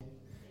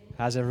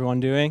How's everyone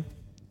doing?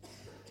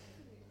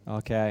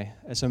 Okay,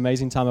 it's an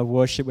amazing time of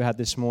worship we had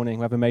this morning.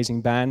 We have an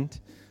amazing band,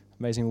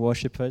 amazing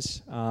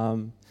worshipers.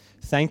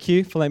 Thank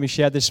you for letting me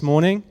share this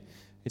morning.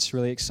 It's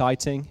really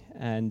exciting,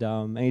 and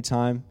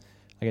anytime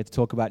I get to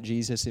talk about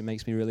Jesus, it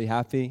makes me really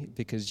happy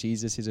because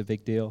Jesus is a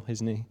big deal,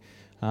 isn't he?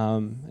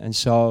 And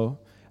so,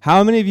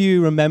 how many of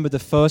you remember the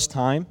first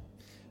time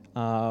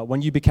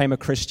when you became a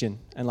Christian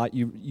and like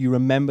you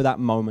remember that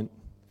moment?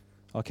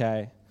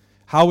 Okay,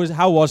 how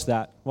was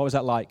that? What was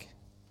that like?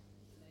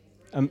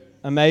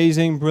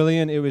 Amazing,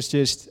 brilliant. It was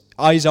just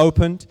eyes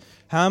opened.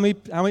 How many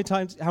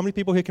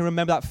people here can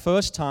remember that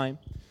first time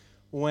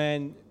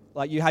when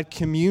like you had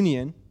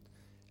communion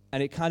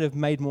and it kind of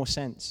made more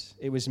sense?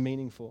 It was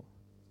meaningful.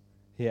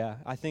 Yeah,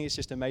 I think it's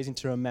just amazing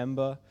to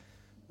remember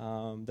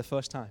the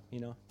first time,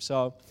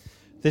 So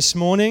this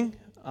morning,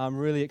 I'm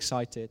really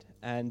excited.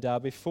 And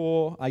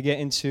before I get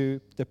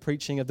into the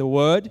preaching of the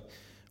word,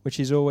 which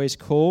is always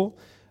cool,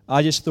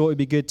 I just thought it would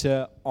be good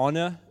to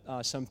honor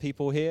some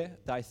people here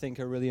that I think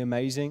are really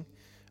amazing.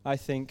 I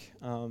think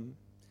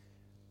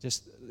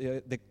just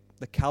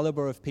the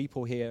caliber of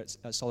people here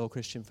at Soul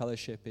Christian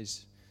Fellowship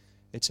it's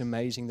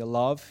amazing. The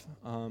love,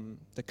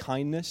 the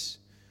kindness,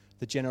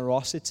 the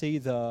generosity,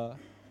 the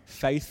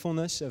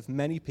faithfulness of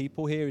many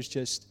people here is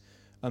just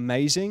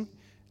amazing.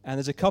 And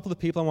there's a couple of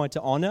people I wanted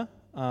to honor,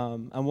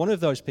 and one of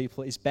those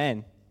people is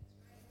Ben.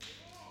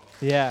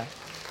 Yeah.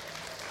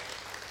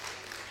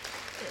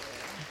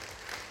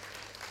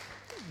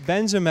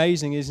 Ben's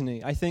amazing, isn't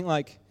he? I think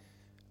like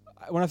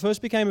when I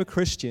first became a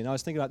Christian, I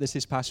was thinking about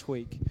this past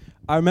week.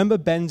 I remember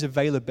Ben's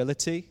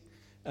availability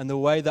and the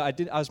way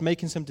that I was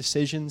making some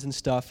decisions and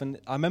stuff, and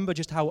I remember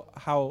just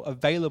how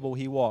available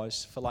he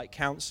was for like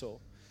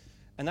counsel.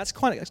 And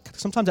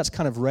sometimes that's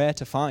kind of rare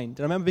to find. And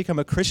I remember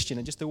becoming a Christian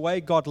and just the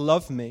way God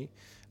loved me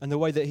and the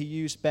way that he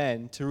used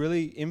Ben to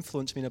really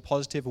influence me in a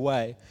positive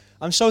way.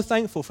 I'm so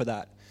thankful for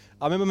that.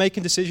 I remember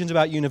making decisions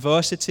about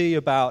university,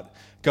 about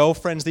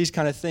girlfriends, these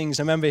kind of things.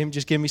 I remember him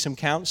just giving me some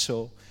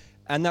counsel,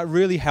 and that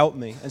really helped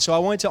me. And so I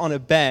wanted to honor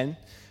Ben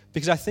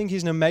because I think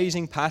he's an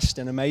amazing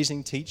pastor, an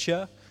amazing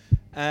teacher,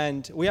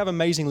 and we have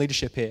amazing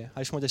leadership here. I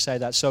just wanted to say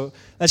that. So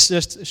let's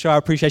just show our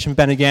appreciation for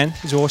Ben again.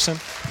 He's awesome.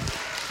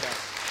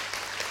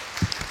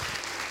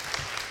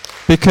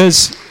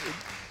 Because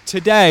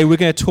today we're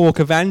going to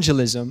talk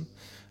evangelism,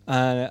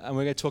 and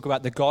we're going to talk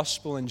about the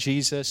gospel and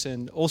Jesus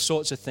and all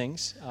sorts of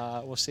things.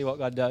 We'll see what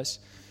God does.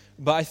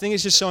 But I think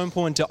it's just so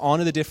important to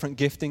honor the different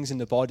giftings in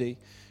the body.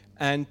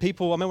 And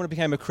people, I remember when I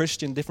became a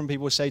Christian, different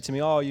people would say to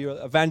me, "Oh, you're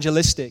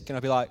evangelistic." And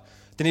I'd be like,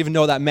 didn't even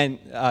know what that meant.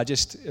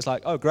 It's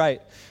like, oh, great.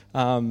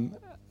 And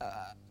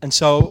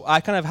so I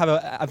kind of have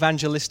an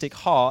evangelistic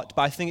heart,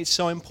 but I think it's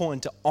so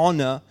important to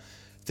honor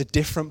the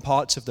different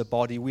parts of the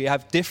body. We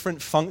have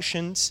different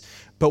functions,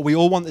 but we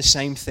all want the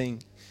same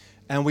thing.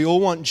 And we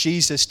all want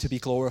Jesus to be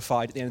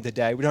glorified at the end of the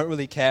day. We don't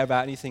really care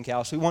about anything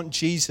else. We want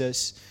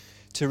Jesus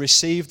to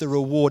receive the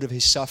reward of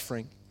his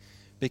suffering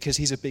because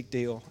he's a big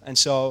deal. And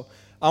so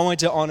I wanted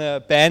to honor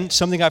Ben.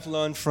 Something I've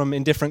learned from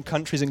in different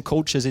countries and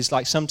cultures is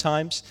like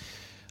sometimes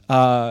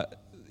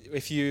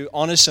if you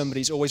honor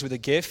somebody, it's always with a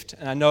gift.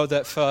 And I know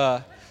that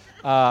for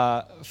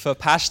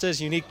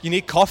pastors, you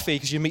need coffee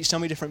because you meet so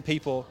many different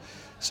people.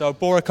 So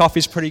Bora coffee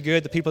is pretty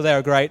good. The people there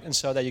are great. And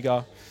so there you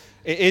go.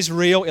 It is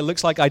real. It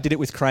looks like I did it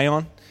with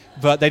crayon,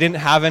 but they didn't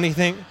have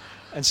anything.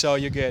 And so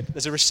you're good.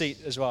 There's a receipt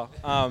as well.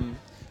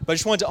 But I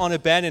just wanted to honor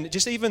Ben and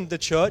just even the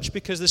church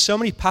because there's so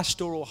many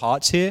pastoral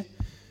hearts here.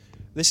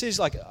 This is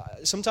like,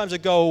 sometimes I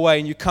go away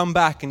and you come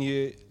back and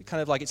you kind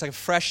of like, it's like a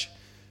fresh,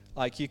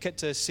 like you get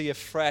to see a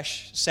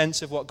fresh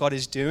sense of what God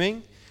is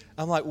doing.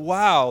 I'm like,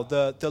 wow,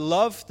 the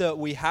love that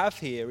we have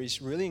here is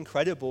really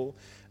incredible.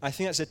 I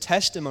think that's a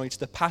testimony to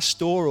the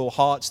pastoral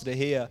hearts that are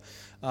here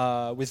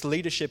with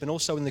leadership and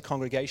also in the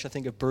congregation. I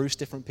think of Bruce,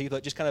 different people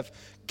that just kind of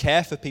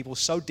care for people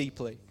so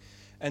deeply.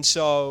 And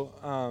so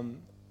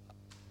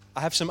I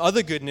have some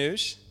other good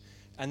news,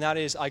 and that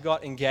is I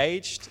got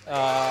engaged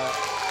long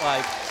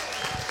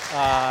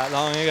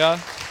ago.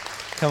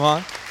 Come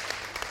on.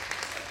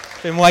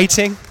 Been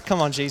waiting. Come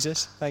on,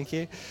 Jesus. Thank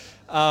you.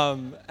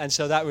 And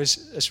so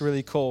that's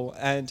really cool.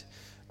 And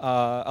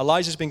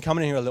Eliza's been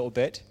coming here a little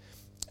bit,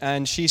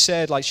 and she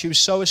said like she was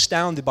so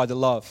astounded by the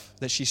love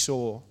that she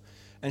saw.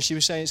 And she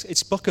was saying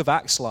it's Book of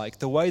Acts like,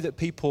 the way that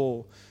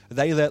people,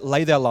 they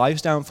lay their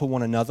lives down for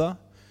one another.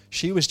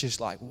 She was just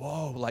like,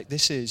 whoa, like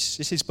this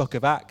is Book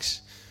of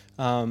Acts.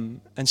 And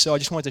so I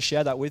just wanted to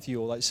share that with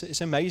you all.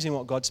 It's amazing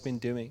what God's been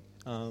doing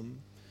and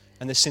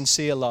the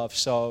sincere love.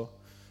 So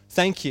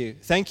thank you.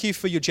 Thank you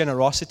for your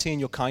generosity and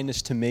your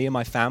kindness to me and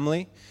my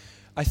family.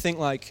 I think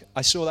like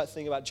I saw that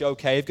thing about Joe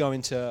Cave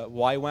going to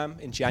YWAM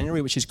in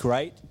January, which is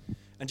great.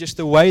 And just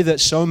the way that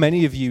so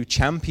many of you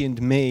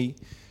championed me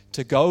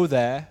to go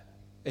there,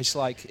 it's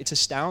like, it's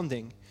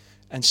astounding.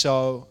 And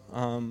so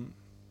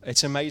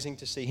it's amazing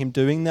to see him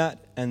doing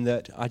that, and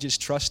that I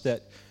just trust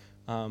that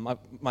I'm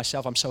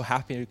so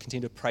happy to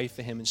continue to pray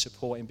for him and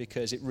support him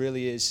because it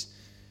really is,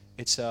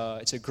 it's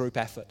a group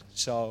effort.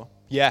 So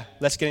yeah,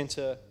 let's get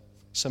into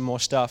some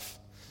more stuff.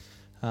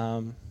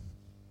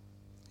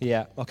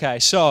 Yeah, okay.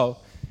 So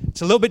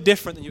it's a little bit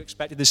different than you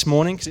expected this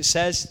morning because it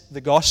says the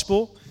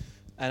gospel,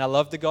 and I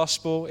love the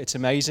gospel. It's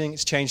amazing.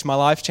 It's changed my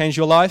life. Changed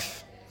your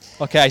life?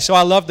 Okay, so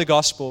I love the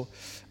gospel.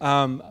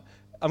 I'm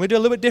going to do it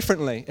a little bit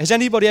differently. Has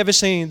anybody ever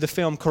seen the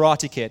film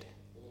Karate Kid?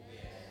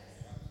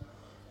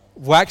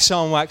 Wax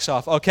on, wax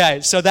off.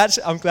 Okay, so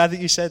I'm glad that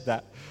you said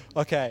that.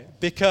 Okay,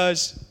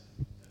 because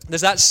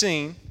there's that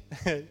scene.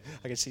 I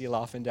can see you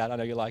laughing, Dad. I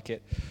know you like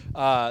it.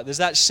 There's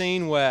that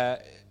scene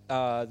where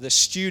the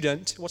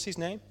student, what's his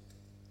name?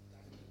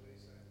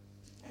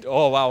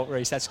 Oh, wow,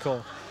 Reese, that's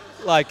cool.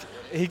 Like,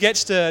 he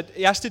has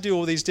to do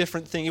all these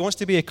different things. He wants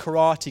to be a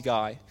karate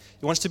guy.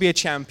 He wants to be a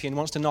champion. He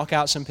wants to knock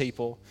out some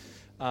people.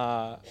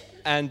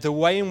 And the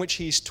way in which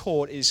he's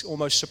taught is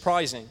almost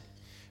surprising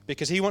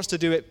because he wants to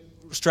do it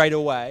straight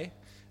away.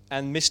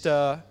 And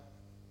Mr.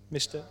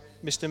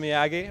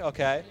 Miyagi,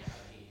 okay.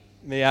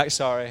 Miyagi,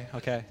 sorry,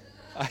 okay.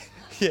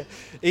 Yeah.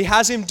 He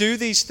has him do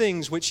these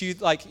things which you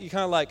kind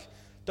of like,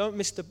 don't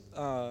miss the,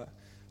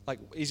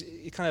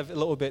 he's kind of a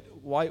little bit,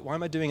 why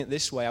am I doing it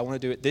this way? I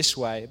want to do it this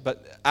way.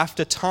 But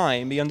after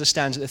time, he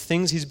understands that the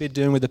things he's been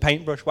doing with the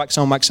paintbrush, wax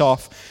on, wax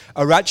off,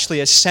 are actually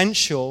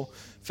essential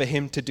for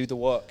him to do the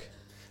work.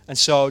 And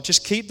so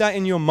just keep that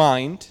in your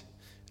mind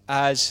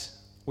as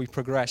we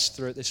progress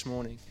through it this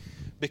morning.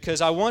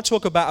 Because I want to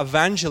talk about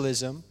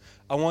evangelism.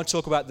 I want to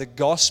talk about the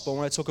gospel. I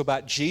want to talk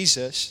about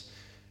Jesus.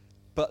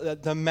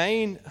 But the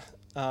main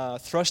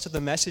thrust of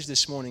the message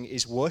this morning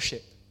is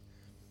worship.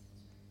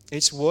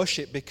 It's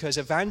worship because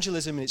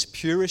evangelism in its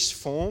purest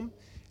form,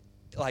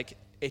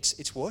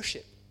 it's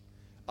worship.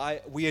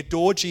 We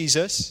adore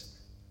Jesus,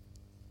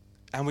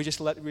 and we just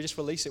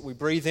release it. We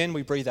breathe in,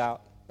 we breathe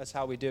out. That's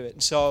how we do it.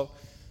 And so,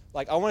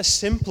 I want to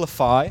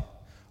simplify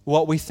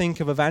what we think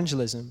of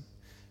evangelism,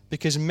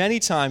 because many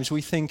times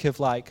we think of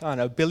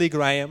Billy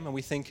Graham, and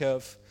we think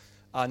of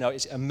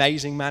it's an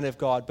amazing man of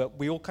God, but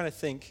we all kind of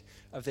think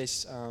of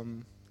this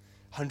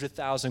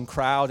 100,000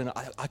 crowd, and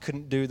I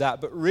couldn't do that.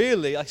 But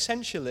really,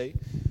 essentially,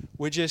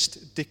 we're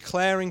just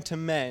declaring to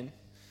men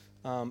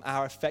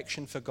our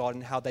affection for God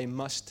and how they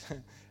must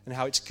and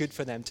how it's good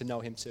for them to know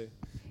Him too.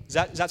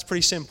 That's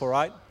pretty simple,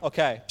 right?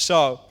 Okay,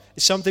 so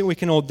it's something we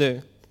can all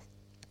do.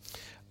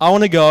 I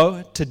want to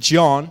go to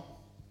John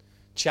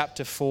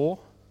chapter 4.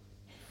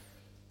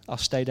 I'll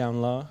stay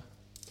down low.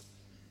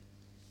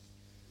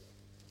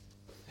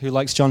 Who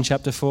likes John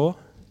chapter 4?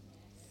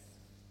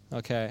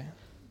 Okay.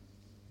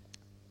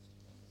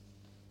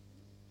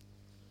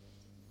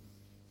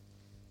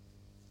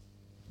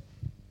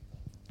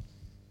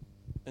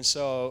 And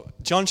so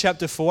John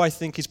chapter 4, I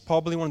think, is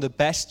probably one of the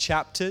best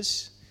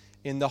chapters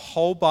in the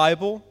whole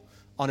Bible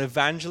on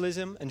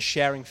evangelism and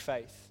sharing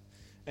faith.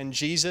 And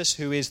Jesus,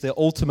 who is the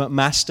ultimate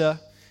master,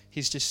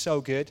 he's just so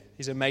good.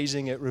 He's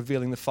amazing at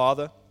revealing the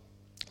Father.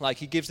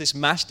 He gives this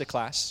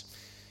masterclass.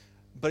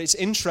 But it's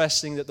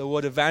interesting that the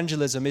word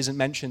evangelism isn't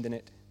mentioned in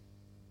it.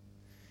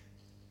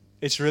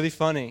 It's really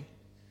funny.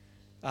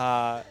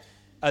 At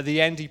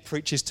the end, he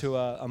preaches to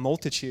a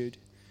multitude.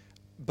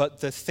 But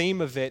the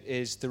theme of it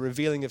is the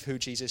revealing of who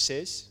Jesus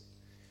is.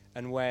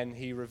 And when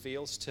he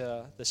reveals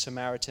to the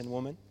Samaritan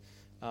woman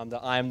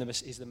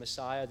that he's the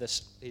Messiah,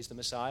 he's the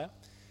Messiah.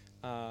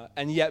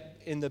 And yet,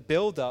 in the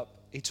build-up,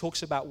 he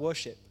talks about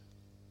worship.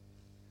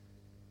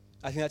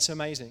 I think that's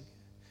amazing.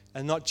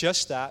 And not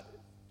just that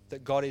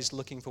God is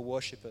looking for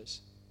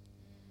worshipers.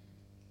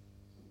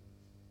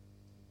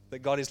 That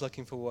God is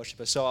looking for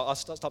worshipers. So I'll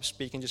stop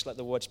speaking, just let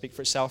the word speak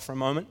for itself for a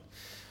moment.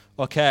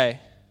 Okay.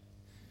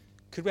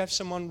 Could we have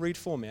someone read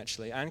for me,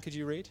 actually? Anne, could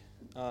you read?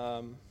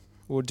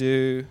 We'll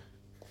do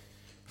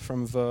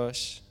from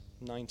verse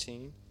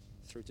 19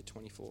 through to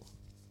 24.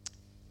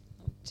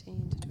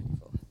 19 to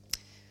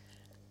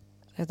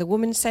 24. The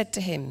woman said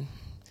to him,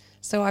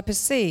 "So I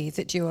perceive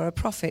that you are a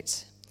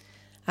prophet.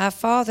 Our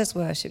fathers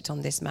worshipped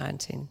on this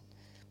mountain,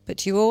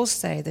 but you all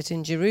say that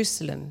in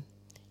Jerusalem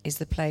is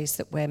the place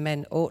where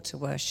men ought to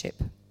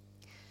worship."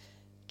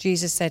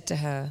 Jesus said to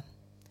her,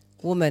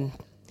 "Woman,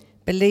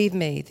 believe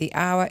me, the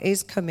hour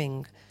is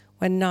coming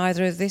when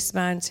neither on this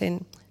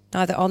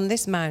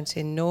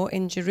mountain nor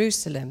in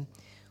Jerusalem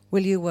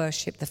will you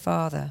worship the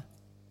Father.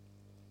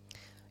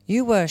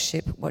 You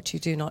worship what you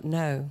do not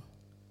know.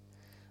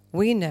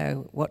 We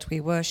know what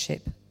we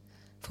worship,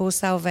 for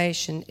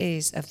salvation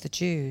is of the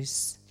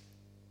Jews.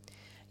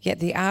 Yet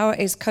the hour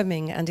is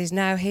coming and is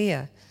now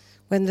here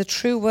when the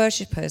true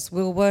worshippers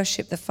will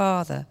worship the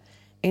Father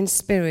in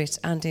spirit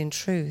and in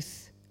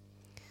truth.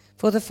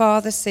 For the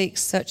Father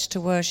seeks such to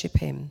worship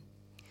him.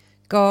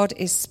 God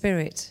is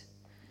spirit,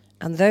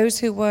 and those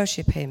who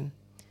worship him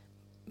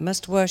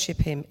must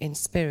worship him in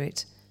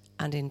spirit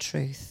and in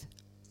truth."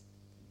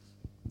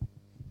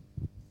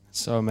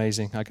 So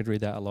amazing. I could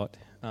read that a lot.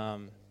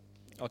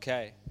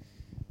 Okay.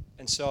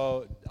 And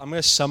so I'm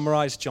going to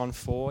summarize John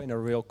 4 in a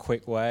real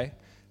quick way.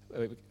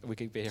 We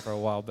could be here for a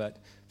while, but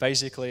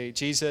basically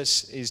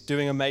Jesus is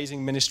doing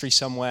amazing ministry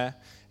somewhere.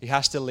 He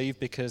has to leave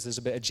because there's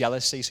a bit of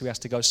jealousy, so he has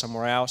to go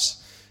somewhere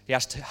else. He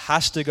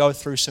has to go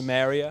through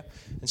Samaria.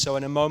 And so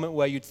in a moment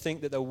where you'd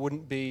think that there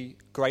wouldn't be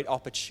great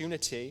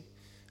opportunity,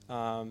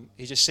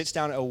 He just sits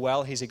down at a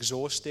well. He's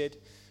exhausted.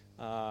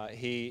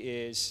 He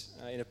is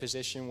in a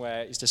position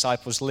where his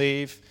disciples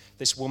leave.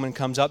 This woman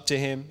comes up to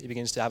him. He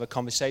begins to have a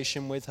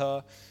conversation with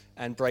her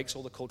and breaks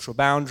all the cultural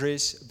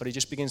boundaries. But he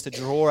just begins to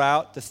draw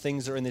out the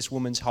things that are in this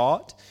woman's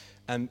heart.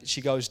 And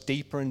she goes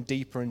deeper and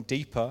deeper and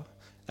deeper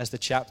as the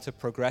chapter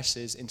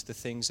progresses into the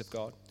things of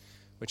God,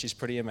 which is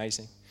pretty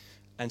amazing.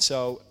 And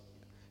so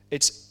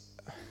it's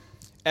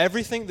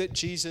everything that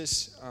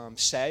Jesus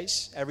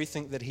says,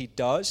 everything that he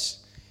does,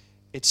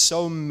 it's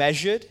so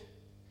measured,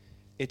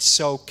 it's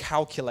so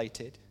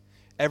calculated.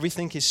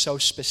 Everything is so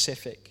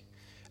specific.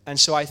 And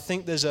so I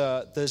think there's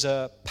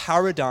a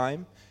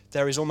paradigm,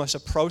 there is almost a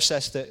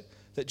process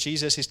that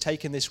Jesus is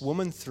taking this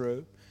woman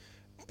through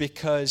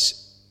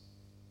because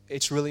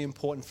it's really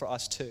important for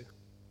us too.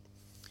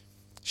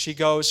 She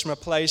goes from a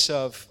place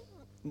of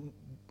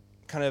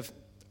kind of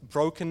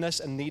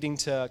brokenness and needing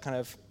to kind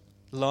of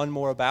learn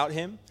more about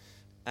him.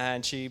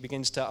 And she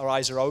begins to, her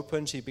eyes are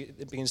open. She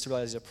begins to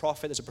realize he's a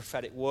prophet. There's a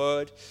prophetic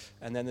word.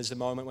 And then there's a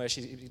moment where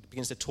she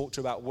begins to talk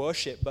to her about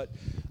worship. But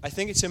I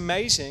think it's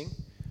amazing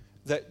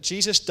that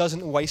Jesus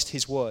doesn't waste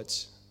his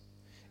words.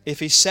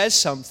 If he says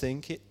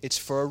something, it's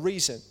for a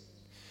reason.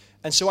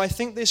 And so I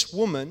think this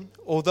woman,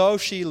 although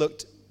she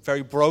looked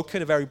very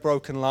broken, a very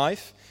broken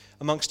life,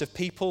 amongst a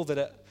people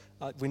that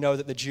we know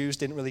that the Jews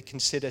didn't really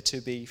consider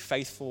to be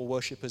faithful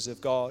worshippers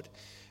of God.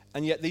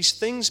 And yet these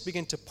things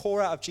begin to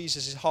pour out of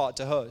Jesus' heart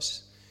to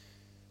hers.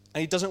 And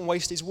he doesn't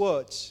waste his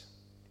words.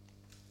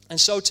 And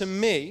so to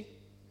me,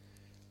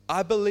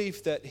 I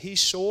believe that he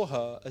saw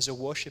her as a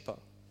worshipper.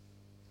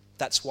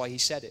 That's why he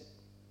said it.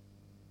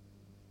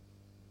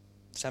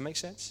 Does that make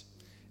sense?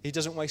 He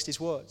doesn't waste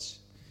his words.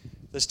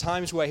 There's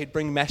times where he'd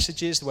bring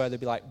messages where they'd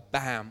be like,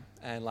 bam,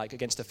 and like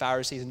against the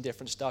Pharisees and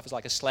different stuff. It's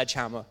like a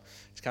sledgehammer.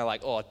 It's kind of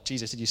like, oh,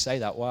 Jesus, did you say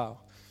that? Wow.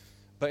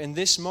 But in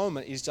this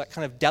moment, he's like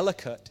kind of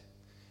delicate.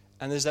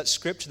 And there's that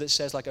scripture that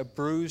says, like a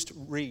bruised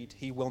reed,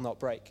 he will not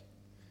break.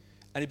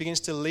 And he begins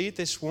to lead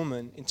this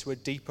woman into a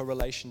deeper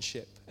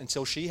relationship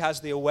until she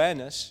has the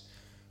awareness,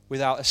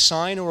 without a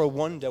sign or a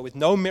wonder, with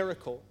no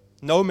miracle,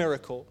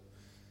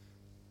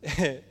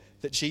 that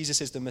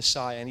Jesus is the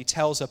Messiah. And he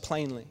tells her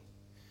plainly,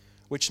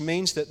 which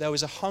means that there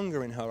was a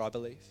hunger in her, I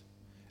believe.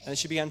 And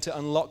she began to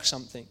unlock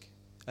something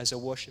as a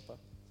worshiper.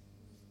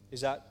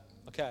 Is that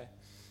okay?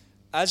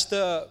 As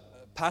the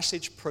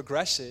passage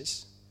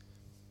progresses,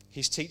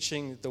 he's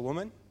teaching the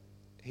woman,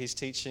 he's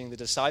teaching the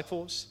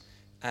disciples,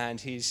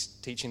 and he's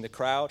teaching the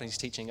crowd, and he's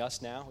teaching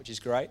us now, which is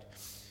great.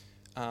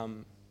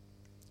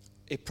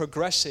 It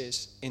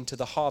progresses into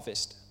the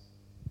harvest.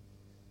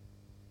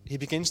 He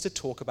begins to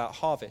talk about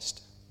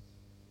harvest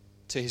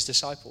to his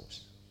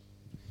disciples.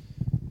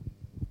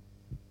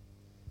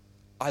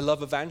 I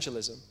love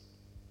evangelism.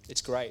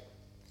 It's great.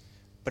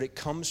 But it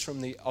comes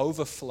from the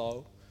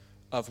overflow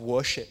of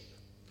worship.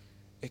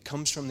 It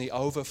comes from the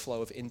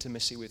overflow of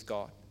intimacy with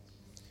God.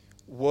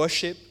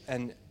 Worship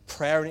and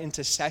prayer and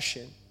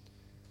intercession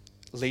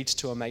leads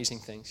to amazing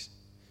things.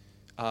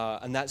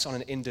 And that's on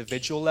an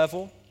individual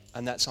level,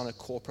 and that's on a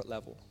corporate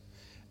level.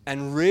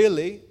 And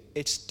really,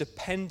 it's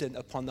dependent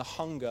upon the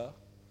hunger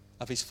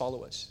of his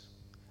followers.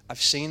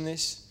 I've seen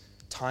this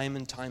time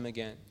and time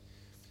again.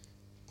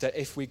 That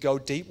if we go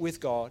deep with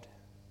God,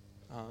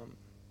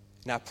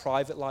 in our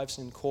private lives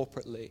and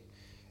corporately,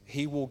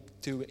 he will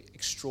do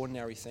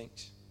extraordinary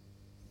things.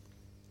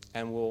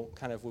 And we'll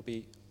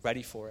be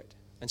ready for it.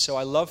 And so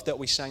I love that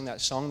we sang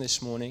that song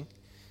this morning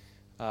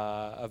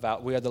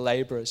about we are the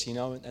laborers,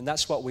 and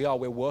that's what we are.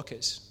 We're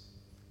workers,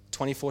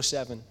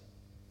 24/7. The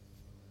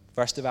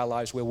rest of our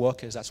lives, we're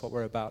workers. That's what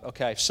we're about.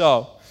 Okay,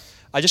 so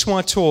I just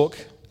want to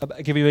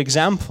give you an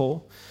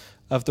example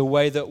of the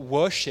way that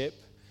worship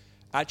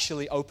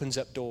actually opens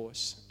up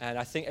doors. And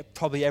I think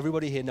probably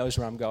everybody here knows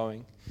where I'm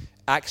going.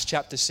 Acts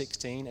chapter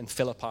 16 and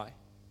Philippi,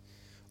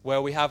 where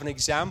we have an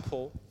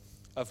example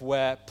of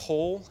where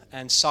Paul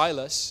and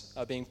Silas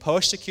are being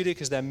persecuted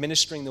because they're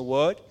ministering the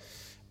word.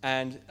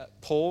 And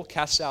Paul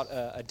casts out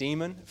a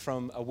demon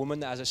from a woman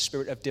that has a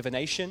spirit of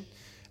divination.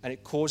 And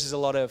it causes a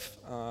lot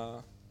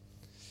of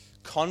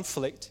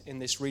conflict in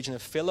this region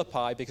of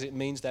Philippi because it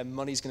means their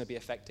money's going to be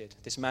affected.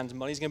 This man's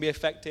money's going to be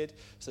affected.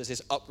 So there's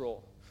this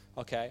uproar.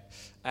 Okay,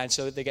 and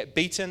so they get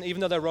beaten, even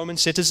though they're Roman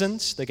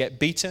citizens, they get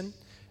beaten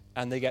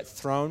and they get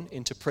thrown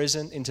into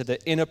prison, into the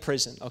inner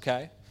prison,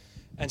 okay?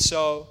 And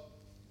so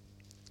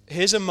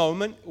here's a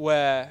moment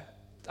where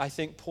I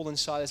think Paul and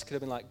Silas could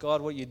have been like,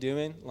 God, what are you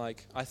doing?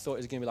 Like, I thought it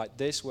was going to be like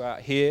this. We're out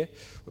here,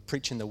 we're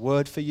preaching the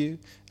word for you,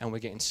 and we're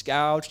getting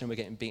scourged and we're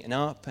getting beaten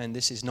up, and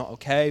this is not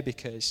okay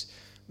because,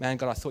 man,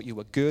 God, I thought you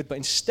were good. But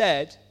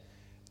instead,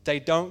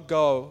 they don't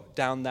go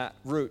down that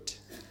route.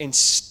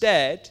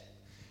 Instead,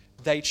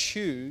 they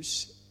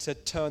choose to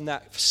turn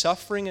that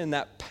suffering and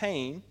that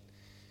pain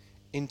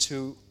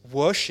into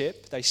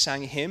worship. They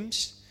sang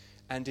hymns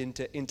and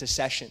into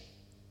intercession.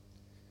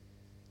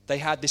 They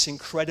had this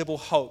incredible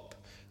hope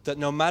that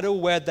no matter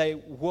where they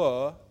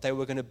were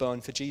going to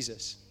burn for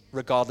Jesus,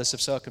 regardless of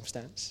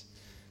circumstance.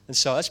 And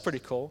so that's pretty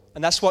cool.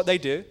 And that's what they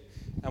do.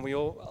 And we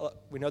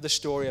know the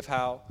story of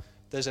how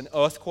there's an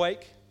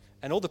earthquake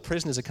And all the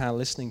prisoners are kind of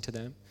listening to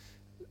them.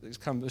 It's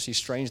kind of mostly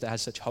strange that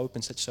has such hope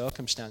in such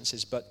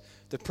circumstances. But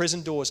the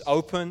prison doors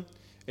open.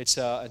 It's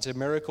a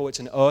miracle. It's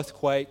an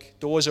earthquake.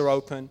 Doors are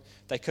open.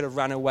 They could have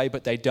ran away,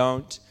 but they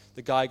don't.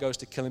 The guy goes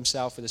to kill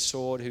himself with a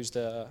sword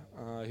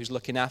who's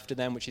looking after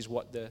them, which is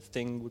what the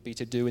thing would be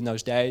to do in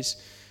those days.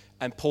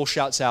 And Paul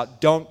shouts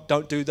out,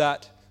 don't do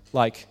that.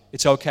 Like,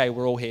 it's okay,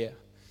 we're all here.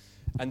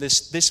 And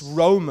this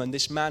Roman,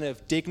 this man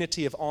of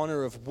dignity, of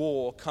honor, of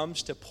war,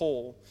 comes to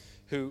Paul,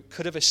 who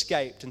could have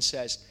escaped, and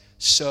says,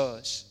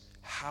 "Sirs,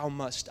 how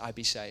must I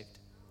be saved?"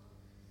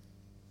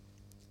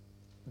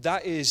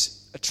 That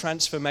is a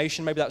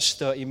transformation. Maybe that's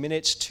 30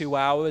 minutes, 2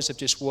 hours of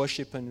just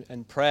worship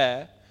and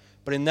prayer.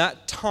 But in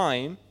that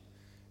time,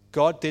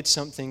 God did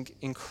something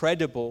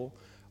incredible,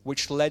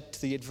 which led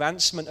to the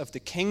advancement of the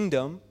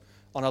kingdom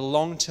on a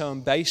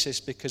long-term basis,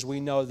 because we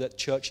know that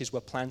churches were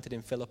planted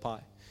in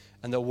Philippi,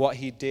 and that what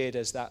he did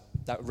as that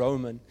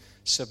Roman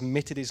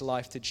submitted his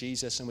life to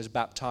Jesus and was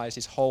baptized,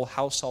 his whole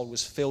household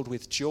was filled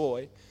with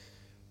joy,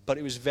 but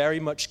it was very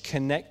much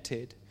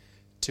connected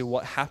to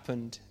what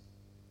happened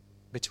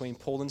between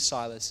Paul and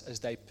Silas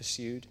as they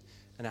pursued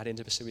and had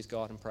intimacy with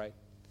God and prayed.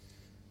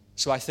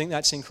 So I think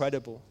that's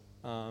incredible,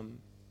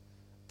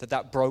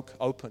 that broke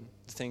open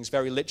things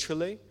very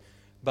literally.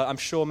 But I'm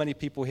sure many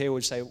people here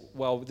would say,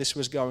 well, this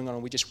was going on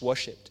and we just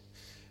worshipped.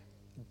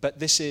 But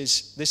this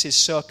is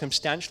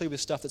circumstantially with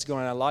stuff that's going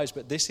on in our lives,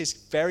 but this is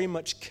very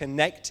much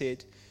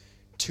connected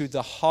to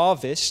the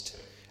harvest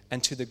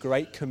and to the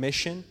Great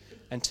Commission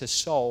and to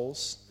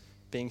souls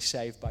being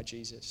saved by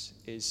Jesus.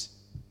 Is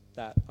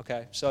that,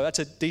 okay? So that's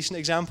a decent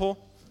example,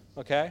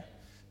 okay?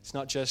 It's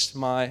not just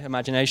my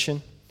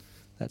imagination.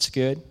 That's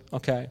good,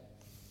 okay.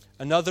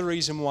 Another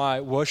reason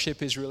why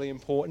worship is really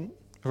important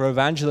for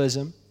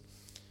evangelism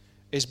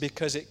is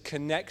because it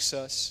connects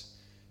us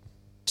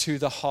to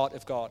the heart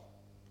of God.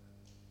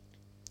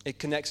 It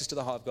connects us to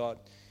the heart of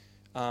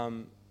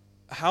God.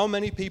 How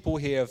many people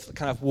here have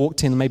kind of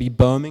walked in maybe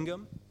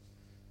Birmingham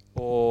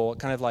or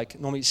kind of like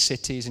normally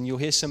cities, and you'll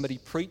hear somebody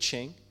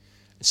preaching,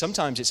 and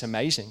sometimes it's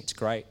amazing, it's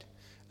great.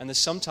 And there's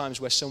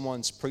sometimes where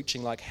someone's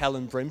preaching like hell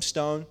and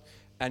brimstone,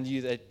 and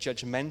they're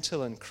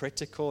judgmental and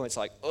critical, and it's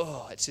like,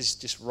 oh, it's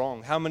just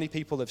wrong. How many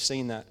people have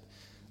seen that?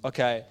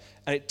 Okay,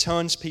 and it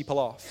turns people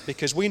off,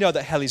 because we know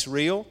that hell is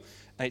real,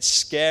 and it's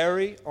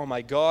scary. Oh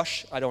my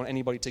gosh, I don't want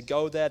anybody to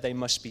go there. They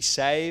must be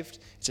saved.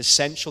 It's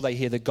essential they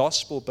hear the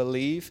gospel,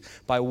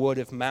 believe by word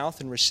of mouth,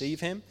 and receive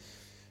him.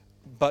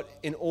 But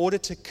in order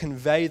to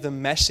convey the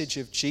message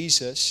of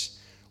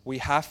Jesus, we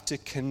have to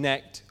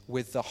connect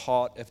with the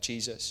heart of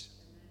Jesus.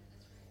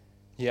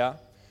 Yeah?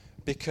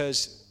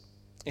 Because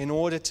in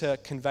order to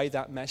convey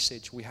that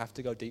message, we have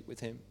to go deep with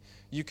him.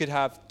 You could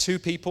have two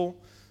people.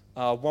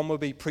 One will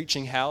be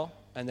preaching hell,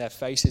 and their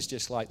face is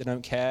just like they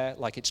don't care,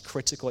 like it's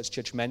critical, it's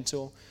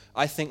judgmental.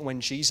 I think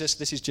when Jesus,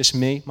 this is just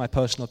me, my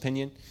personal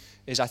opinion,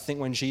 is I think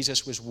when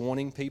Jesus was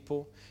warning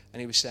people and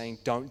he was saying,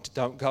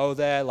 don't go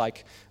there,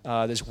 like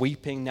there's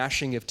weeping,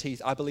 gnashing of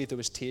teeth. I believe there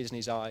was tears in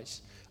his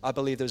eyes. I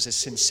believe there was a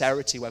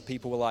sincerity where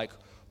people were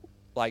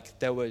like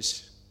it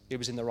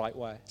was in the right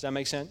way. Does that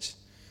make sense?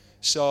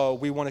 So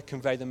we want to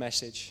convey the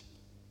message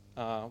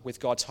with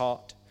God's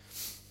heart.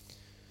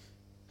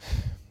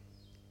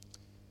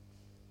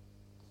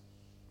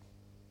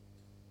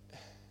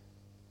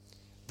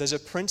 There's a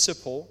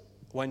principle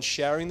when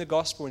sharing the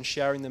gospel and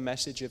sharing the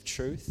message of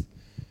truth,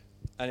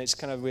 and it's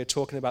kind of, we were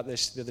talking about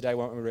this the other day,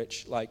 weren't we,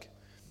 Rich? Like,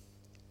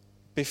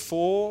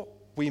 before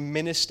we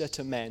minister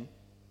to men,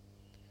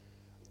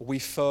 we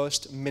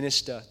first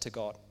minister to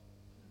God.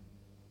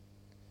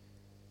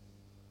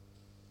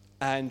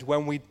 And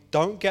when we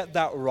don't get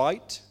that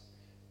right,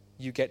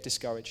 you get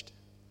discouraged.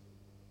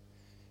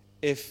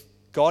 If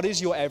God is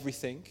your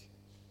everything,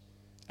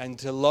 and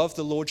to love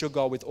the Lord your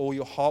God with all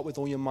your heart, with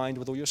all your mind,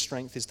 with all your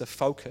strength is the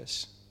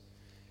focus,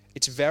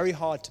 it's very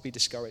hard to be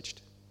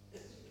discouraged.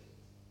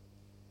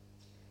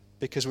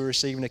 Because we're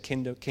receiving a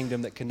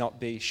kingdom that cannot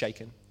be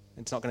shaken.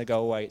 It's not going to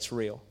go away, it's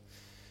real.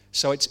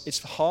 So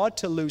it's hard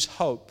to lose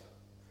hope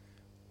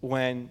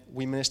when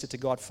we minister to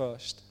God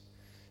first.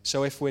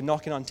 So if we're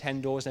knocking on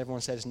 10 doors and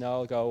everyone says,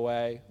 no, go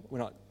away, we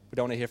don't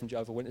want to hear from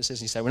Jehovah's Witnesses,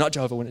 and you say, we're not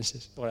Jehovah's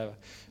Witnesses, or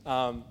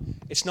whatever.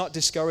 It's not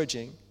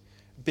discouraging,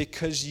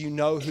 because you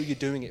know who you're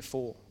doing it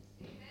for.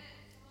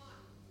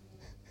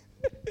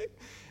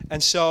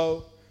 And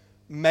so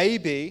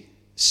maybe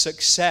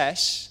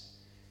success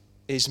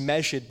is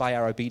measured by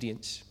our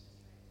obedience.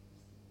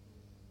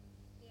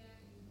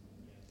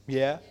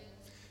 Yeah?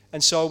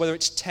 And so whether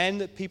it's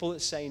 10 people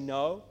that say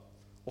no,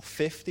 or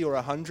 50 or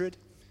 100,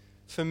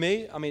 for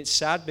me, I mean, it's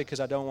sad because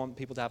I don't want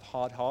people to have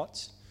hard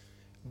hearts.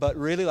 But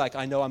really, like,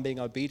 I know I'm being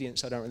obedient,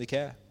 so I don't really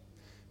care.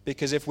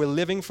 Because if we're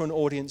living for an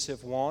audience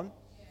of one,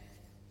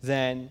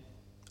 then,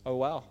 oh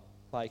well,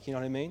 like, you know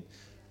what I mean?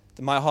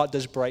 My heart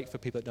does break for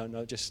people that don't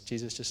know just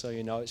Jesus, just so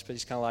you know. It's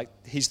kind of like,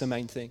 he's the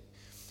main thing.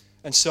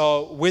 And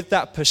so with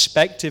that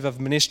perspective of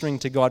ministering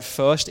to God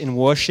first in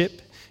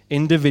worship,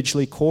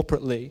 individually,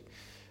 corporately,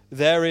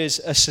 there is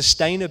a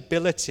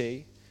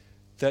sustainability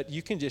that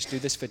you can just do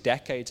this for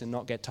decades and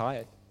not get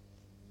tired.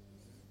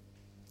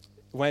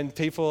 when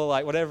people,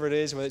 like, whatever it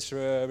is, whether it's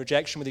a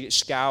rejection, whether you get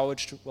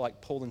scourged,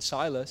 like Paul and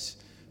Silas,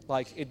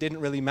 like, it didn't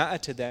really matter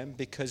to them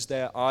because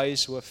their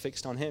eyes were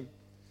fixed on him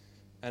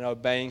and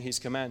obeying his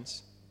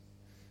commands.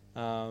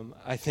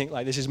 I think,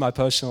 like, this is my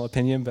personal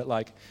opinion, but,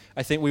 like,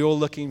 I think we're all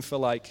looking for,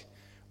 like,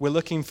 we're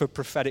looking for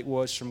prophetic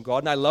words from God.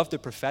 And I love the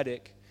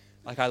prophetic.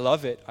 Like, I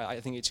love it. I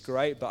think it's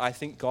great. But I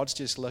think God's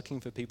just looking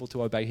for people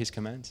to obey his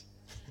commands.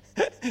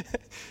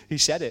 He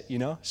said it,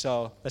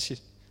 So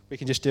we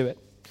can just do it.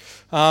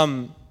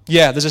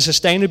 There's a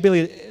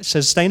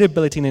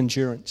sustainability and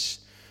endurance.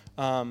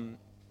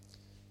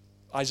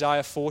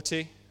 Isaiah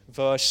 40,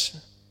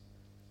 verse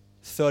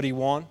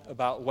 31,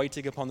 about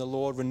waiting upon the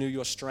Lord, renew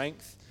your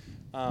strength.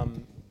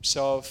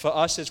 So for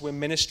us, as we're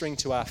ministering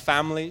to our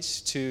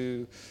families,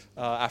 to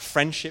our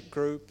friendship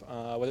group,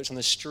 whether it's on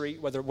the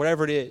street,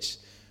 whatever it is,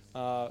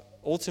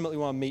 ultimately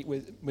we want to meet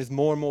with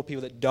more and more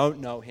people that don't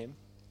know him.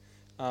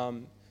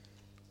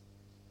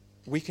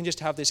 We can just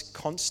have this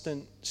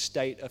constant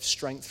state of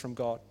strength from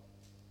God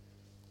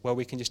where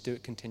we can just do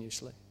it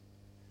continuously.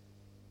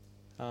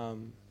 I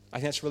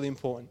think that's really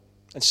important.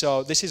 And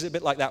so this is a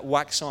bit like that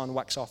wax on,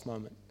 wax off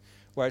moment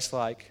where it's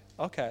like,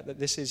 okay,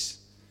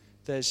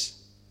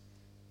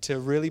 to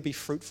really be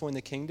fruitful in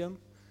the kingdom,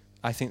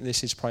 I think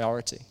this is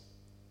priority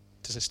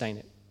to sustain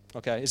it.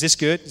 Okay, is this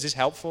good? Is this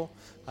helpful?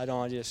 I don't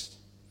want to just,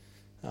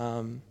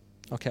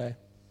 okay.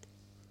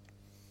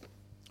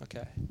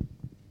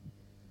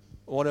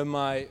 One of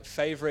my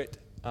favorite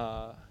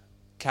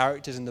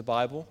characters in the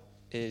Bible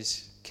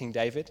is King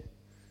David.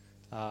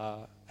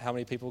 How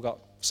many people got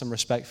some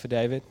respect for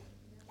David?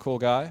 Cool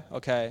guy,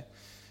 okay.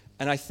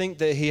 And I think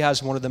that he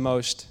has one of the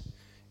most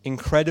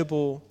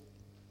incredible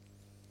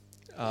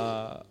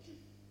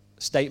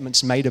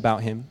statements made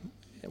about him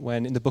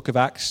when in the book of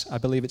Acts, I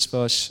believe it's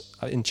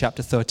in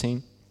chapter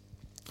 13,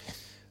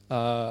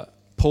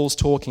 Paul's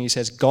talking, he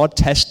says, God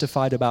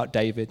testified about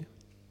David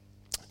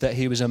that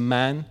he was a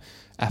man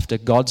after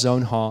God's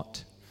own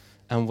heart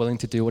and willing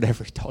to do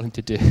whatever he told him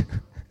to do.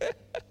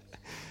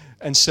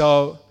 And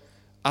so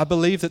I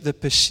believe that the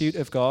pursuit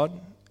of God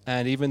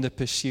and even the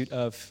pursuit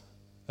of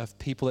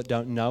people that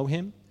don't know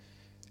him,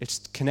 it's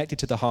connected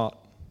to the heart.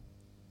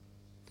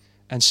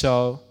 And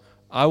so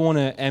I want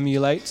to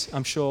emulate,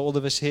 I'm sure all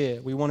of us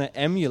here, we want to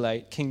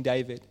emulate King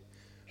David,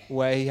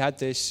 where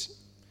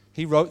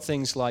he wrote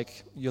things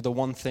like, you're the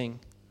one thing.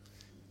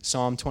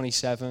 Psalm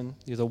 27,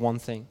 you're the one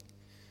thing.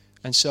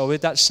 And so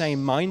with that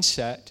same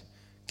mindset,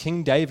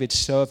 King David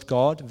served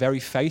God very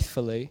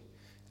faithfully,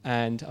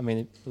 and a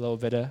little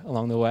bit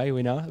along the way,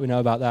 we know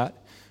about that.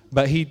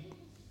 But he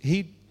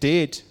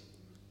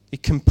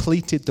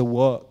completed the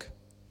work.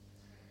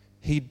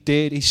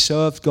 He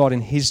served God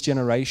in his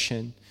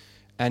generation,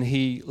 and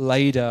he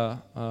laid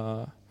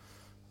an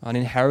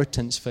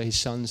inheritance for his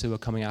sons who were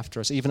coming after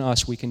us. Even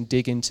us, we can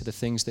dig into the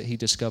things that he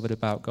discovered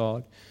about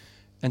God.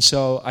 And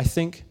so I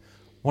think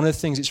one of the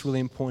things that's really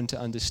important to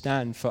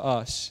understand for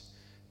us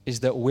is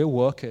that we're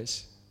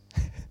workers.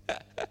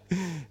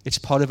 It's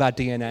part of our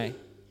DNA.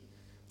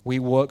 We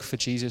work for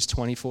Jesus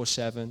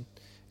 24/7.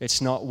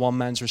 It's not one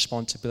man's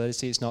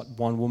responsibility. It's not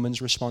one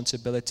woman's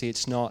responsibility.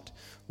 It's not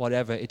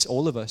whatever. It's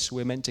all of us.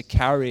 We're meant to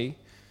carry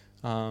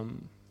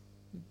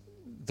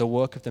the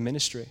work of the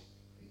ministry.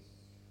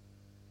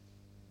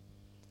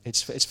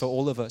 It's for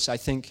all of us. I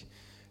think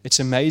it's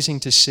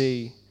amazing to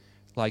see,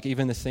 like,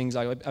 even the things.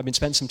 I've been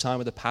spending some time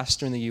with a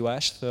pastor in the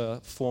U.S. for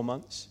 4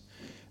 months,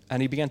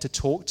 and he began to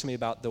talk to me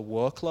about the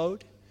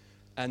workload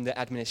and the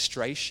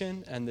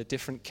administration and the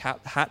different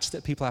hats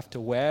that people have to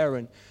wear.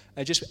 And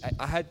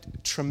I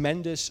had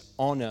tremendous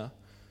honor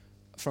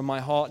from my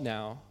heart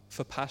now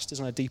for pastors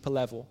on a deeper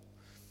level.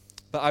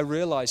 But I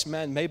realized,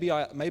 man, maybe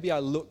I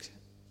look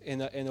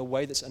in a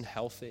way that's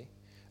unhealthy,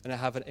 and I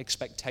have an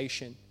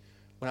expectation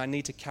when I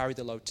need to carry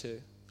the load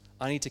too.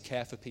 I need to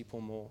care for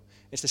people more.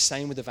 It's the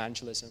same with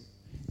evangelism.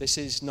 This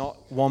is not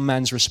one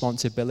man's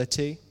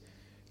responsibility.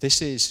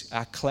 This is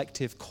our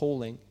collective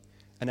calling,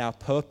 and our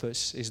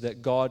purpose is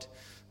that God,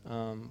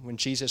 when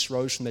Jesus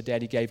rose from the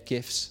dead, he gave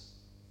gifts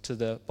to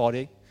the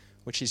body,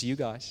 which is you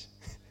guys.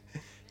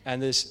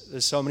 And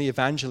there's so many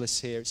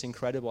evangelists here. It's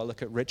incredible. I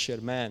look at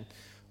Richard, man,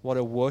 what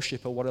a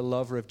worshiper, what a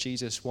lover of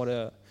Jesus, what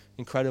a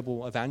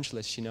incredible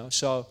evangelist,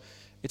 So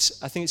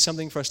I think it's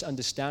something for us to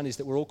understand is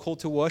that we're all called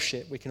to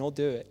worship. We can all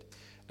do it.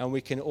 And we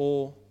can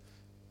all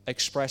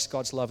express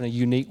God's love in a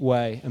unique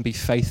way and be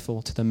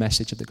faithful to the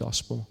message of the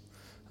gospel.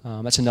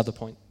 That's another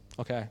point.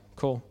 Okay,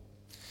 cool.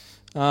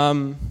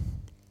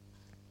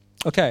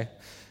 Okay,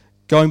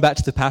 going back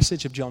to the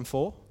passage of John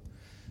 4.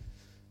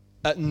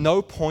 At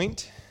no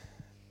point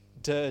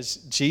does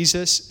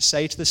Jesus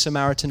say to the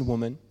Samaritan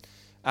woman,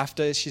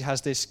 after she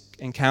has this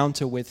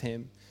encounter with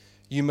him,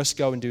 you must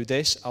go and do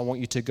this. I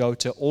want you to go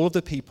to all of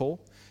the people,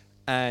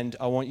 and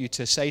I want you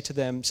to say to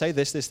them, say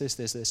this.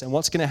 And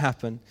what's going to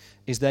happen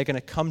is they're going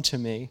to come to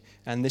me,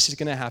 and this is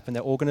going to happen.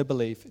 They're all going to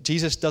believe.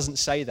 Jesus doesn't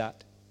say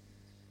that.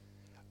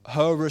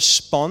 Her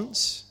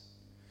response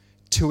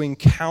to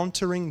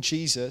encountering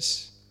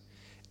Jesus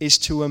is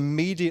to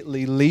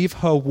immediately leave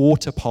her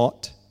water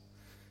pot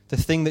The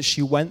thing that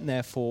she went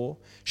there for,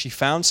 she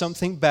found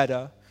something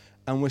better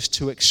and was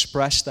to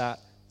express that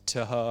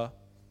to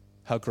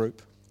her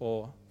group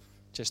or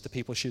just the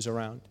people she was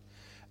around.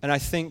 And I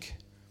think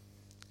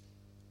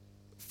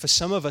for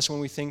some of us, when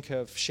we think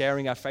of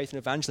sharing our faith in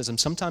evangelism,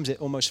 sometimes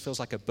it almost feels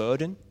like a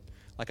burden.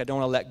 Like I don't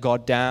want to let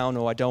God down,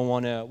 or I don't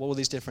want to, all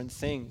these different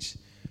things.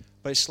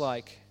 But it's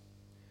like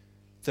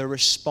the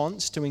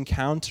response to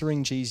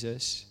encountering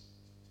Jesus,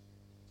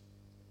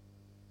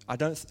 I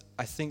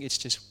think it's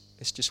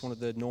just one of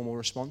the normal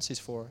responses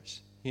for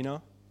us, you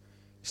know?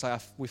 It's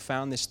like we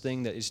found this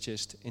thing that is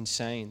just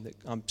insane,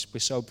 that we're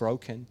so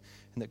broken,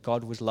 and that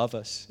God would love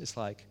us. It's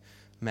like,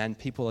 man,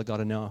 people have got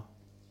to know.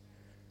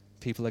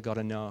 People have got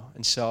to know.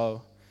 And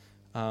so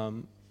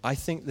I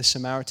think the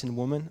Samaritan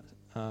woman,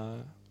 I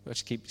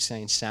just keep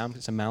saying Sam,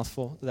 it's a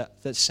mouthful,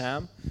 that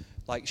Sam,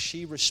 like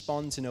she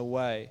responds in a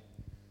way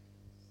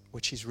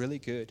which is really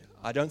good.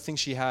 I don't think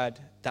she had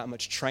that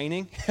much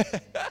training.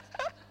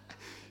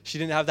 She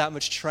didn't have that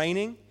much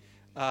training,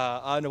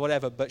 I don't know,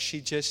 whatever, but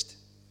she'd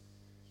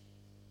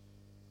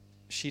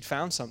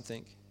found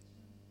something.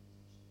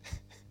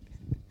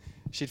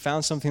 She'd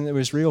found something that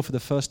was real for the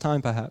first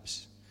time,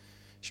 perhaps.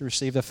 She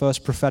received her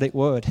first prophetic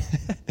word,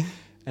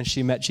 and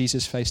she met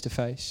Jesus face to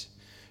face.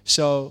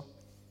 So,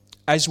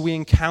 as we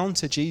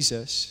encounter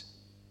Jesus,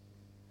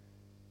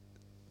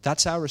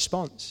 that's our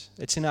response.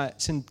 It's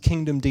in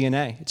kingdom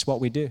DNA. It's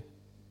what we do.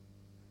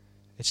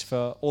 It's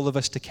for all of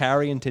us to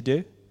carry and to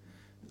do.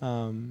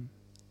 And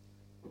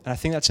I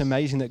think that's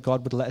amazing that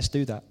God would let us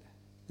do that,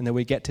 and that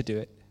we get to do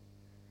it.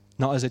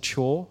 Not as a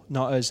chore,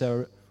 not as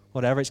a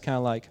whatever. It's kind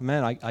of like,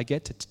 man, I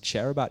get to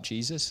share about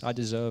Jesus. I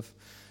deserve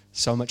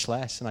so much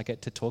less, and I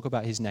get to talk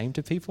about his name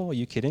to people. Are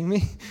you kidding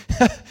me?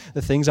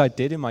 The things I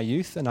did in my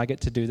youth, and I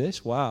get to do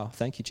this? Wow,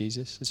 thank you,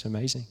 Jesus. It's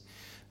amazing.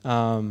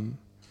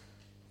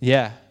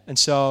 Yeah, and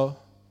so,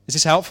 is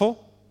this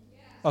helpful?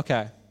 Yeah.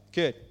 Okay,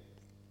 good.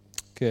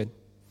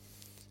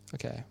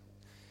 Okay,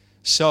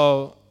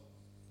 so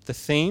the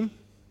theme,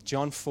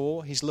 John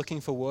 4, he's looking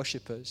for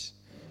worshipers.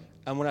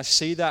 And when I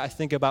see that, I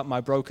think about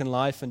my broken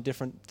life and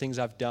different things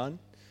I've done.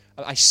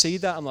 I see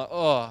that, I'm like,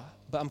 oh,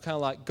 but I'm kind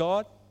of like,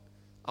 God,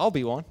 I'll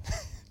be one.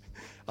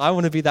 I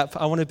want to be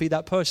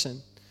that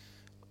person.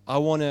 I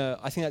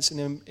think that's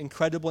an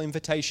incredible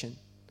invitation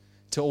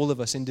to all of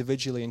us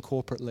individually and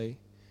corporately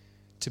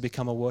to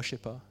become a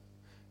worshiper.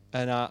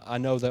 And I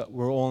know that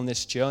we're all on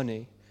this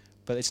journey,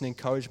 but it's an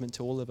encouragement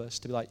to all of us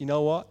to be like, you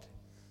know what?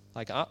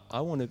 Like I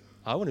want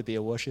to be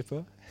a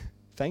worshiper.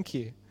 Thank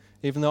you.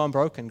 Even though I'm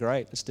broken,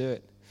 great, let's do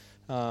it.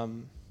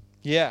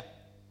 Yeah.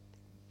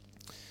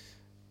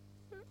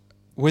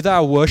 With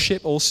our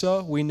worship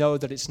also, we know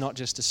that it's not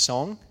just a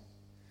song.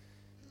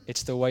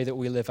 It's the way that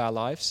we live our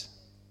lives.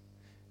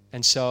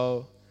 And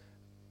so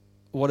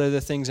what are the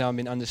things I've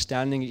been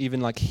understanding,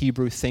 even like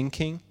Hebrew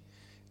thinking?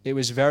 It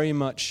was very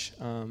much,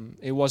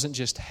 it wasn't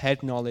just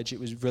head knowledge,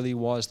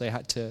 they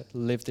had to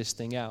live this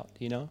thing out,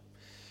 you know?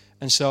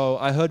 And so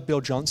I heard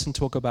Bill Johnson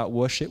talk about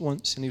worship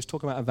once, and he was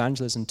talking about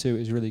evangelism too. It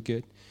was really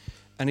good.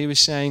 And he was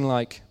saying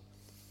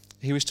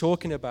he was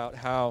talking about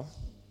how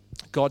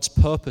God's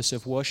purpose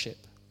of worship.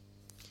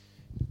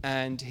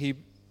 And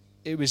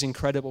it was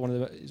incredible, one of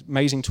the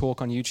amazing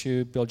talk on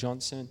YouTube, Bill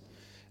Johnson.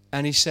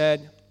 And he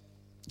said,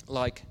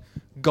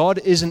 God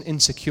isn't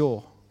insecure.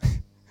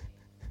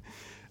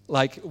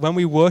 When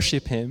we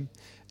worship him,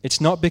 it's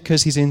not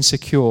because he's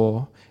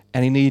insecure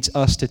and he needs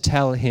us to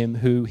tell him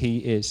who he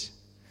is.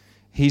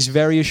 He's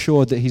very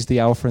assured that he's the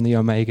Alpha and the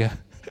Omega.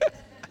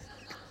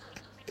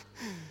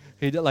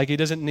 He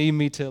doesn't need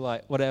me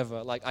to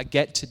whatever. I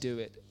get to do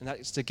it. And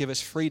that's to give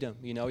us freedom.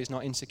 You know, he's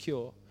not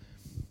insecure.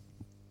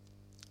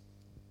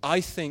 I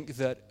think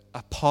that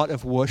a part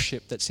of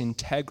worship that's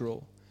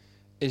integral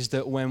is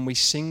that when we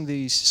sing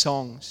these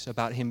songs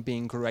about him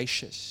being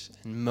gracious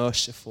and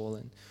merciful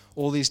and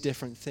all these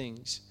different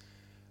things,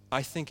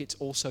 I think it's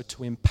also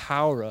to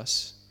empower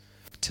us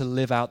to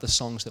live out the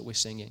songs that we're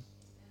singing.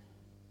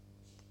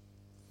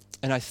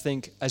 And I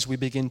think as we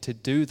begin to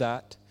do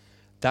that,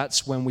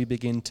 that's when we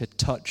begin to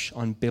touch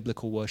on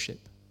biblical worship,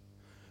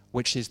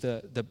 which is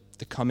the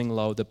coming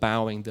low, the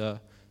bowing,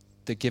 the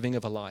giving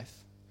of a life.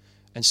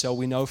 And so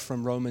we know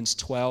from Romans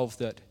 12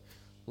 that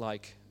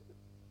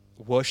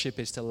worship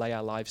is to lay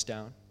our lives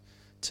down,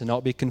 to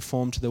not be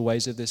conformed to the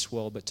ways of this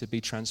world, but to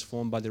be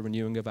transformed by the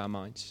renewing of our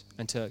minds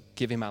and to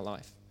give him our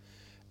life.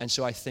 And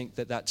so I think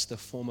that that's the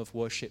form of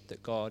worship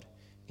that God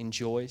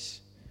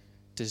enjoys,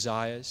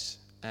 desires,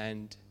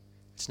 and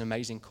it's an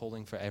amazing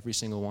calling for every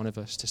single one of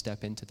us to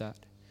step into that.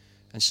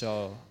 And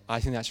so I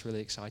think that's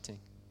really exciting.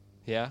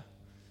 Yeah?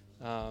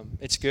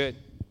 It's good.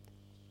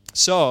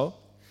 So,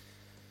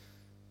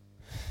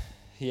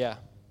 yeah.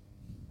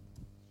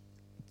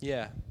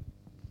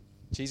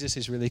 Jesus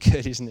is really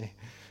good, isn't he?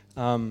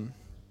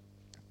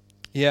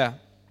 Yeah.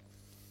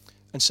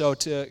 And so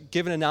to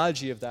give an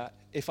analogy of that,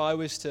 if I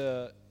was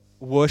to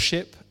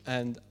worship,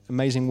 and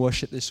amazing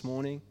worship this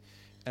morning,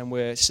 and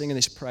we're singing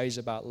this praise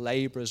about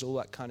laborers, all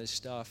that kind of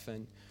stuff,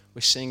 and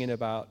we're singing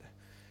about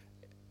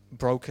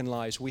broken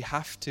lives. We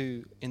have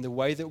to, in the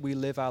way that we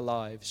live our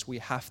lives, we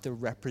have to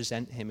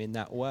represent him in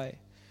that way.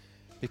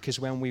 Because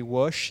when we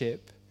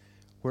worship,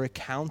 we're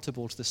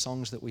accountable to the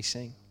songs that we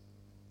sing.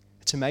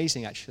 It's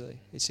amazing, actually.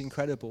 It's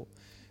incredible.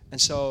 And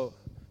so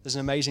there's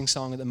an amazing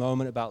song at the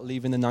moment about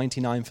leaving the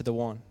 99 for the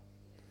one.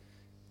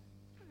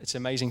 It's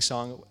an amazing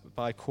song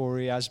by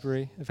Corey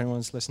Asbury, if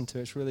anyone's listened to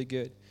it. It's really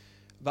good.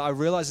 But I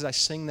realize as I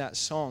sing that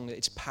song,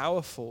 it's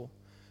powerful,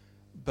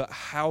 but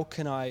how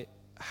can I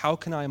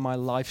in my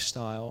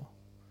lifestyle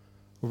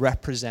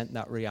represent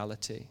that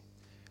reality?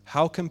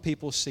 How can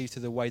people see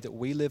through the way that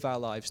we live our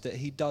lives that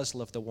he does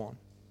love the one?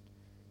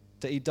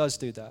 That he does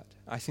do that?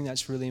 I think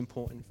that's really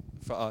important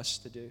for us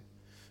to do.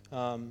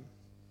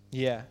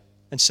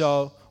 And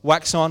so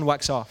wax on,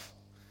 wax off.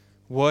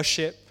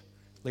 Worship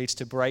leads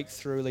to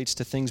breakthrough, leads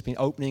to things being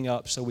opening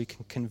up so we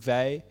can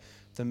convey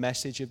the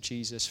message of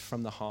Jesus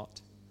from the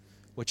heart,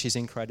 which is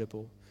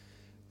incredible.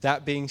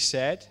 That being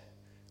said,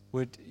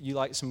 would you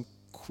like some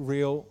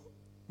real,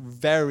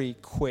 very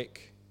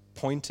quick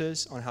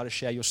pointers on how to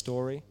share your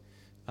story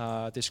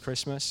this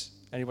Christmas?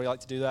 Anybody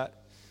like to do that?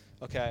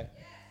 Okay.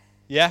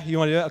 Yeah, you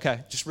want to do it? Okay,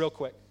 just real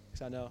quick,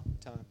 because I know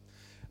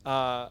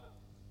time.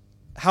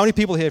 How many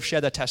people here have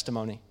shared their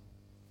testimony?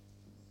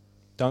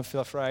 Don't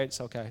feel afraid.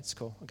 It's okay. It's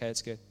cool. Okay,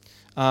 it's good.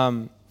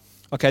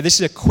 Okay, this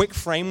is a quick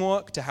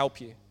framework to help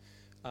you.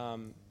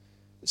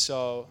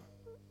 So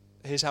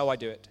here's how I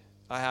do it.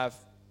 I have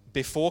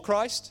before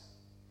Christ,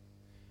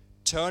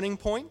 turning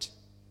point,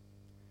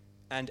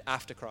 and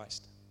after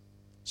Christ.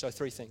 So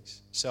 3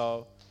 things.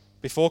 So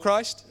before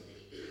Christ,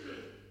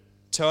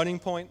 turning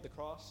point, the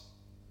cross,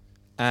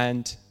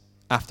 and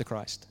after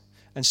Christ.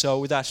 And so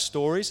with our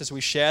stories, as we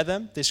share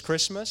them this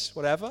Christmas,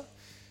 whatever,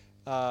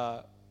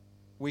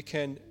 we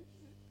can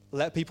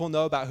let people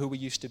know about who we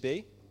used to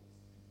be,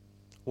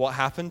 what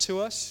happened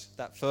to us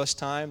that first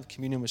time.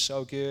 Communion was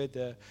so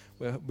good,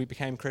 we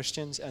became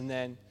Christians, and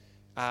then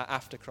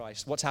after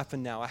Christ, what's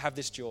happened now? I have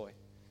this joy.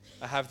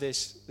 I have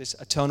this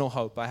eternal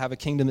hope. I have a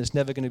kingdom that's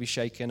never going to be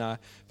shaken. I'm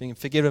being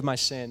forgiven of my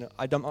sin.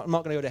 I'm not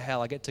going to go to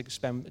hell. I get to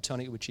spend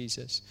eternity with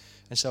Jesus.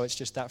 And so it's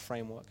just that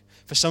framework.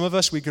 For some of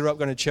us, we grew up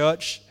going to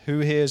church. Who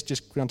here has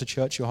just gone to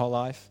church your whole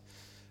life?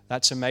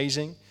 That's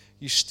amazing.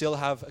 You still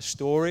have a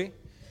story,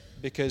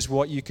 because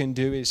what you can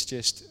do is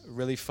just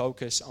really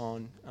focus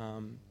on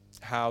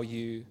how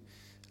you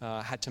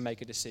had to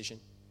make a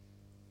decision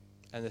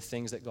and the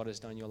things that God has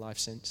done in your life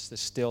since. There's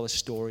still a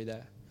story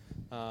there.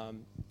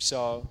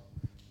 So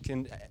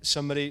can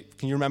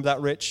you remember that,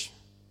 Rich?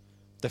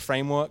 The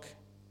framework?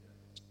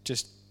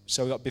 Just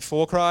so we got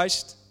before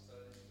Christ.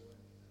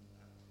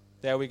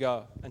 There we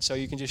go. And so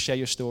you can just share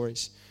your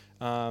stories.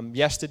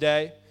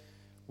 Yesterday,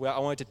 I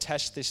wanted to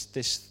test this.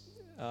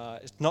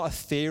 It's not a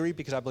theory,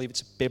 because I believe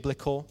it's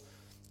biblical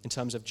in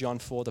terms of John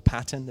 4, the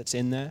pattern that's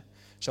in there.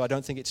 So I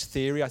don't think it's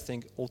theory. I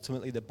think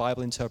ultimately the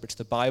Bible interprets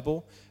the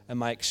Bible, and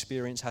my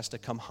experience has to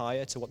come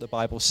higher to what the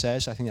Bible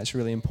says. I think that's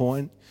really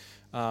important.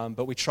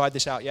 But we tried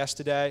this out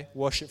yesterday,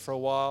 worshiped for a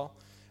while,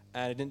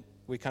 and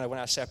we kind of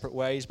went our separate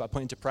ways by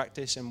putting into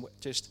practice, and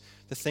just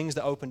the things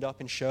that opened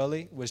up in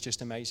Shirley was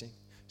just amazing.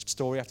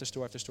 Story after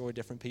story after story,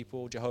 different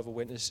people, Jehovah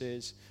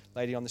Witnesses,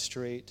 lady on the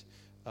street,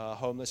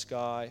 homeless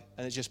guy,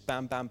 and it's just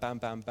bam, bam, bam,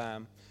 bam,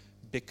 bam,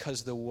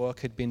 because the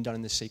work had been done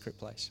in the secret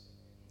place.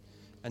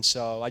 And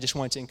so I just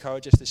wanted to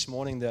encourage us this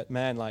morning that,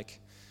 man,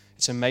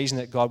 it's amazing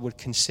that God would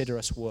consider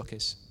us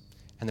workers,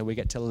 and that we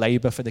get to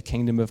labor for the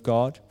kingdom of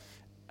God.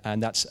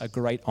 And that's a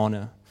great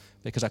honor,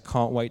 because I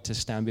can't wait to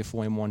stand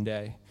before him one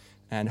day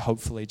and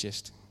hopefully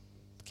just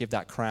give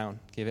that crown,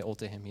 give it all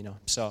to him,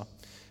 So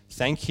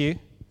thank you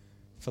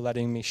for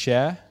letting me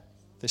share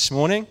this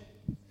morning.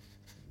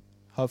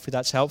 Hopefully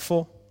that's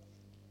helpful.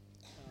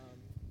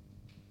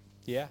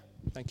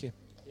 Thank you.